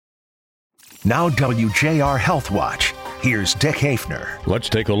Now WJR HealthWatch. Here's Dick Haefner. Let's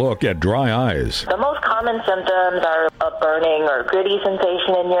take a look at dry eyes. The most common symptoms are a burning or gritty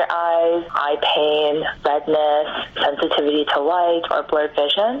sensation in your eyes, eye pain, redness, sensitivity to light, or blurred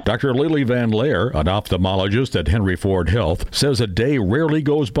vision. Dr. Lily Van Laere, an ophthalmologist at Henry Ford Health, says a day rarely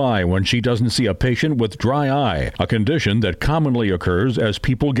goes by when she doesn't see a patient with dry eye, a condition that commonly occurs as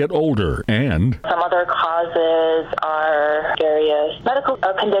people get older. And some other causes are various medical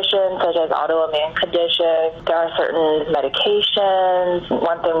conditions such as autoimmune conditions. There are certain medications.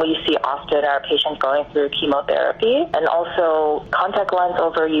 One thing we see often are patients going through chemotherapy, and also contact lens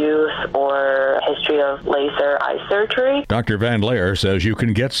overuse or history of laser eye surgery. Dr. Van Laere says you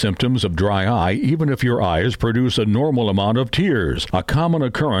can get symptoms of dry eye even if your eyes produce a normal amount of tears, a common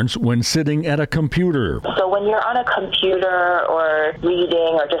occurrence when sitting at a computer. So when you're on a computer or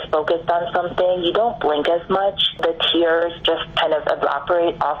reading or just focused on something, you don't blink as much. The tears just kind of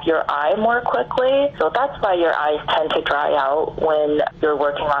evaporate off your eye more quickly. So that's why your eyes tend to dry out when you're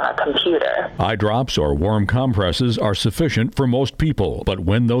working on a computer. Eye drops or warm compresses are sufficient for most people, but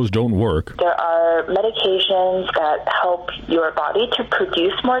when those don't work, there are medications that help your body to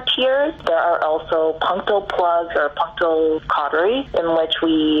produce more tears. There are also punctal plugs or punctal cautery in which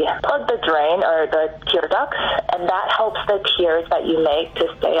we plug the drain or the tear ducts, and that helps the tears that you make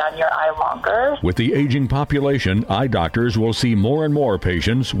to stay on your eye longer. With the aging population, eye doctors will see more and more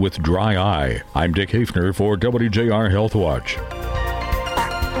patients with dry eye. I'm Dick Haefner for WJR HealthWatch.